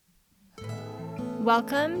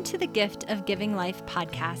Welcome to the Gift of Giving Life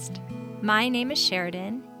podcast. My name is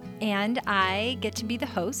Sheridan, and I get to be the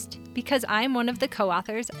host because I'm one of the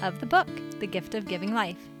co-authors of the book, The Gift of Giving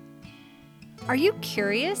Life. Are you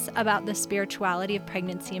curious about the spirituality of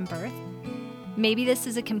pregnancy and birth? Maybe this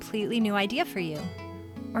is a completely new idea for you.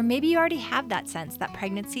 Or maybe you already have that sense that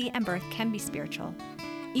pregnancy and birth can be spiritual.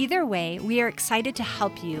 Either way, we are excited to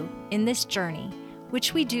help you in this journey,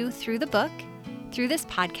 which we do through the book, through this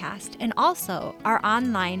podcast, and also our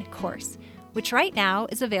online course, which right now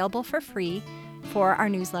is available for free for our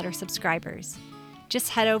newsletter subscribers. Just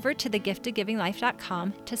head over to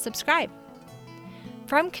thegiftofgivinglife.com to subscribe.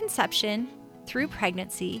 From conception through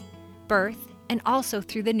pregnancy, birth, and also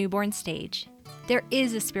through the newborn stage, there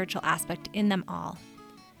is a spiritual aspect in them all.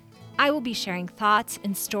 I will be sharing thoughts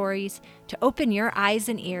and stories to open your eyes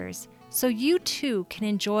and ears so you too can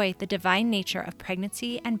enjoy the divine nature of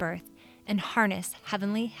pregnancy and birth and harness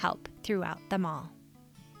heavenly help throughout them all.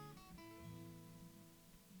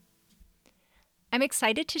 I'm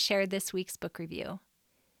excited to share this week's book review.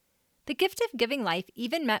 The Gift of Giving Life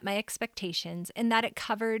even met my expectations in that it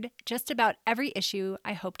covered just about every issue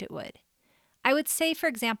I hoped it would. I would say, for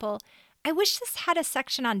example, I wish this had a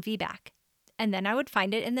section on VBAC, and then I would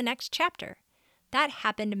find it in the next chapter. That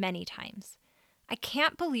happened many times. I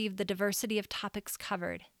can't believe the diversity of topics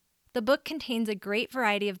covered. The book contains a great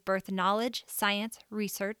variety of birth knowledge, science,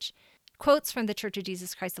 research, quotes from the Church of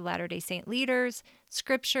Jesus Christ of Latter-day Saint leaders,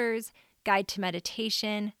 scriptures, guide to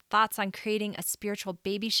meditation, thoughts on creating a spiritual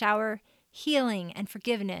baby shower, healing and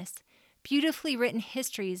forgiveness, beautifully written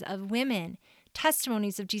histories of women,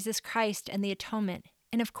 testimonies of Jesus Christ and the atonement,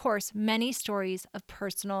 and of course, many stories of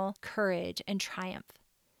personal courage and triumph.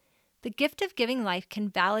 The Gift of Giving Life can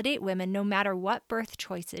validate women no matter what birth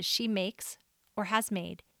choices she makes or has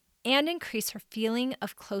made, and increase her feeling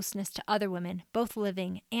of closeness to other women, both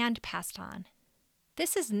living and passed on.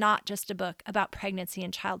 This is not just a book about pregnancy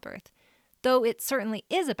and childbirth, though it certainly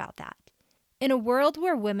is about that. In a world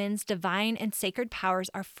where women's divine and sacred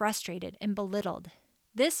powers are frustrated and belittled,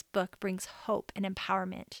 this book brings hope and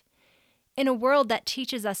empowerment. In a world that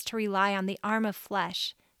teaches us to rely on the arm of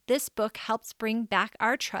flesh, this book helps bring back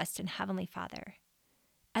our trust in Heavenly Father.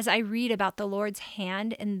 As I read about the Lord's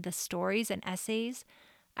hand in the stories and essays,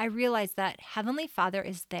 I realize that Heavenly Father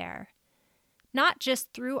is there, not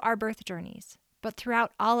just through our birth journeys, but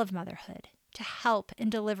throughout all of motherhood, to help and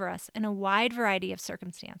deliver us in a wide variety of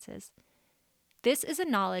circumstances. This is a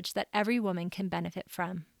knowledge that every woman can benefit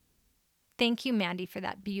from. Thank you, Mandy, for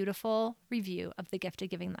that beautiful review of The Gift of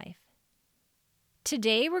Giving Life.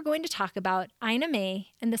 Today, we're going to talk about Ina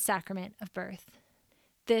May and the Sacrament of Birth.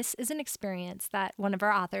 This is an experience that one of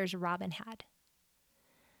our authors, Robin, had.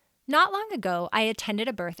 Not long ago, I attended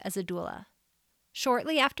a birth as a doula.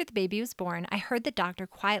 Shortly after the baby was born, I heard the doctor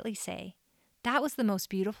quietly say, "That was the most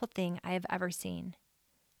beautiful thing I have ever seen."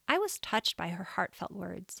 I was touched by her heartfelt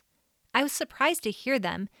words. I was surprised to hear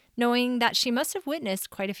them, knowing that she must have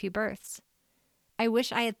witnessed quite a few births. I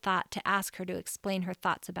wish I had thought to ask her to explain her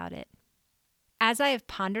thoughts about it. As I have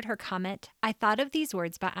pondered her comment, I thought of these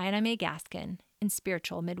words by Ina May Gaskin in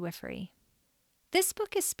Spiritual Midwifery. This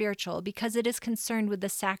book is spiritual because it is concerned with the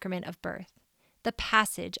sacrament of birth, the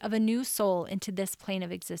passage of a new soul into this plane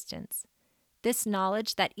of existence. This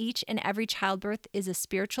knowledge that each and every childbirth is a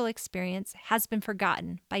spiritual experience has been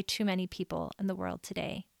forgotten by too many people in the world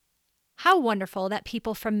today. How wonderful that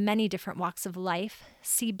people from many different walks of life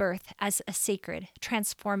see birth as a sacred,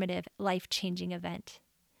 transformative, life-changing event.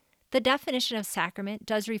 The definition of sacrament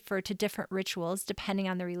does refer to different rituals depending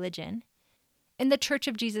on the religion. In the Church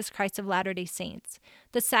of Jesus Christ of Latter-day Saints,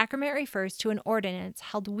 the sacrament refers to an ordinance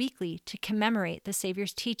held weekly to commemorate the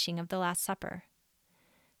Savior's teaching of the Last Supper.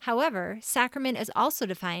 However, sacrament is also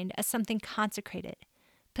defined as something consecrated,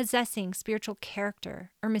 possessing spiritual character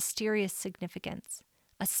or mysterious significance,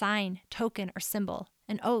 a sign, token, or symbol,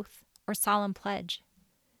 an oath, or solemn pledge.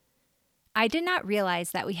 I did not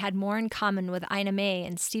realize that we had more in common with Ina May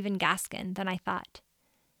and Stephen Gaskin than I thought.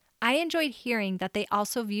 I enjoyed hearing that they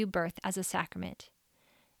also view birth as a sacrament.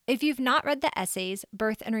 If you've not read the essays,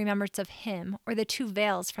 Birth and Remembrance of Him, or the two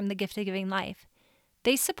veils from The Gift of Giving Life,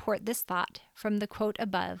 they support this thought from the quote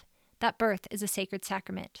above, that birth is a sacred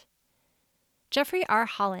sacrament. Jeffrey R.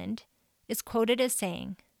 Holland is quoted as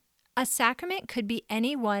saying, "A sacrament could be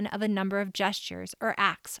any one of a number of gestures or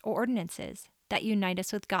acts or ordinances that unite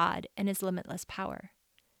us with God and His limitless power.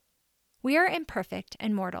 We are imperfect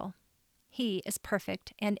and mortal. He is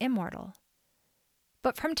perfect and immortal.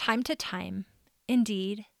 But from time to time,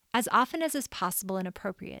 indeed, as often as is possible and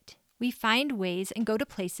appropriate, we find ways and go to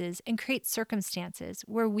places and create circumstances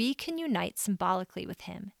where we can unite symbolically with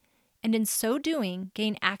Him, and in so doing,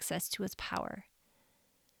 gain access to His power.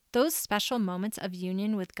 Those special moments of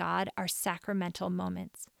union with God are sacramental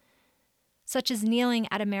moments, such as kneeling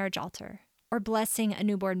at a marriage altar, or blessing a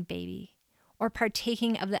newborn baby, or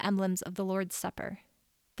partaking of the emblems of the Lord's Supper.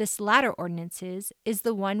 This latter ordinance is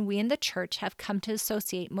the one we in the Church have come to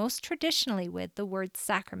associate most traditionally with the word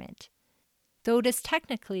sacrament, though it is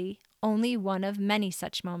technically only one of many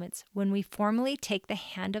such moments when we formally take the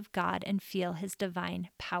hand of God and feel His divine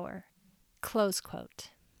power. Close quote.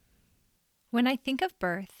 When I think of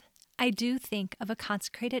birth, I do think of a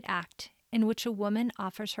consecrated act in which a woman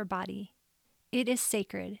offers her body. It is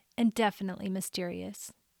sacred and definitely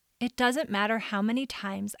mysterious. It doesn't matter how many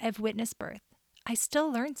times I've witnessed birth, I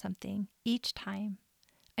still learn something each time.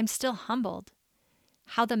 I'm still humbled.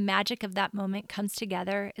 How the magic of that moment comes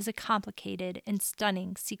together is a complicated and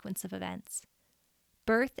stunning sequence of events.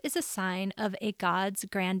 Birth is a sign of a God's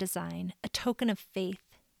grand design, a token of faith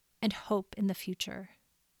and hope in the future,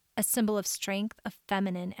 a symbol of strength of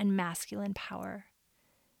feminine and masculine power.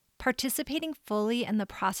 Participating fully in the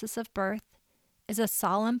process of birth is a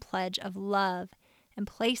solemn pledge of love and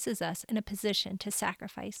places us in a position to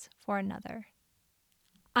sacrifice for another.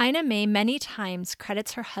 Ina May many times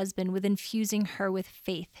credits her husband with infusing her with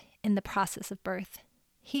faith in the process of birth.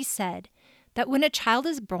 He said that when a child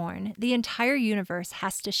is born, the entire universe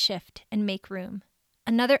has to shift and make room.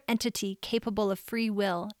 Another entity capable of free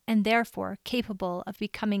will and therefore capable of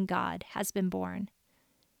becoming God has been born.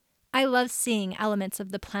 I love seeing elements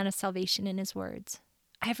of the plan of salvation in his words.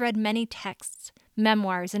 I've read many texts,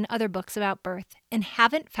 memoirs, and other books about birth, and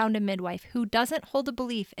haven't found a midwife who doesn't hold a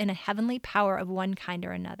belief in a heavenly power of one kind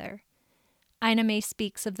or another. Ina May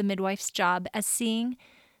speaks of the midwife's job as seeing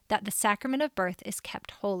that the sacrament of birth is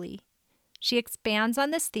kept holy. She expands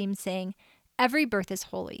on this theme saying, "Every birth is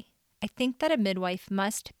holy. I think that a midwife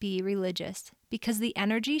must be religious because the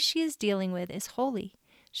energy she is dealing with is holy.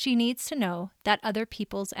 She needs to know that other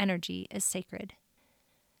people's energy is sacred."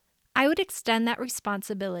 I would extend that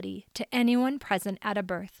responsibility to anyone present at a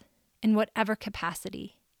birth, in whatever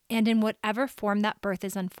capacity, and in whatever form that birth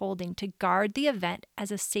is unfolding, to guard the event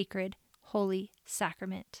as a sacred, holy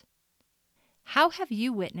sacrament. How have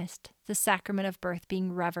you witnessed the sacrament of birth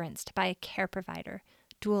being reverenced by a care provider,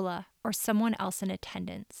 doula, or someone else in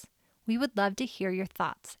attendance? We would love to hear your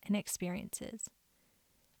thoughts and experiences.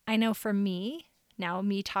 I know for me, now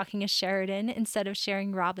me talking as Sheridan instead of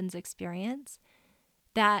sharing Robin's experience,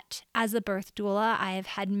 that as a birth doula, I have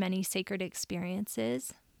had many sacred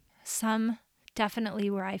experiences. Some definitely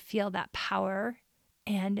where I feel that power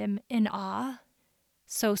and am in awe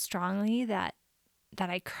so strongly that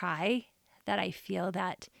I cry, that I feel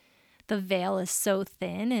that the veil is so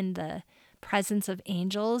thin and the presence of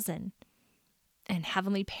angels and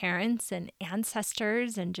heavenly parents and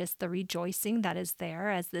ancestors and just the rejoicing that is there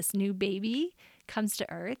as this new baby comes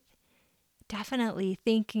to earth. Definitely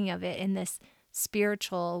thinking of it in this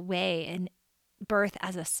spiritual way and birth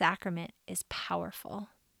as a sacrament is powerful.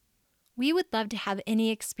 We would love to have any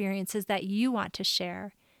experiences that you want to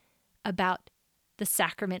share about the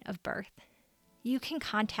sacrament of birth. You can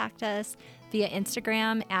contact us via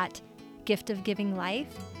Instagram at Gift of Giving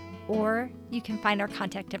Life, or you can find our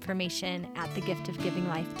contact information at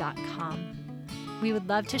thegiftofgivinglife.com. We would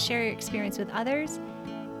love to share your experience with others,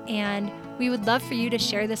 and we would love for you to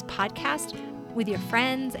share this podcast with your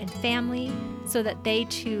friends and family so that they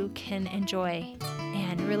too can enjoy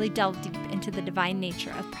and really delve deep into the divine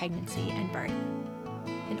nature of pregnancy and birth.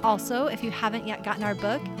 And also, if you haven't yet gotten our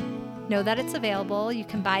book, know that it's available. You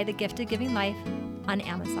can buy The Gift of Giving Life on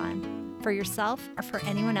Amazon for yourself or for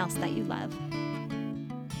anyone else that you love.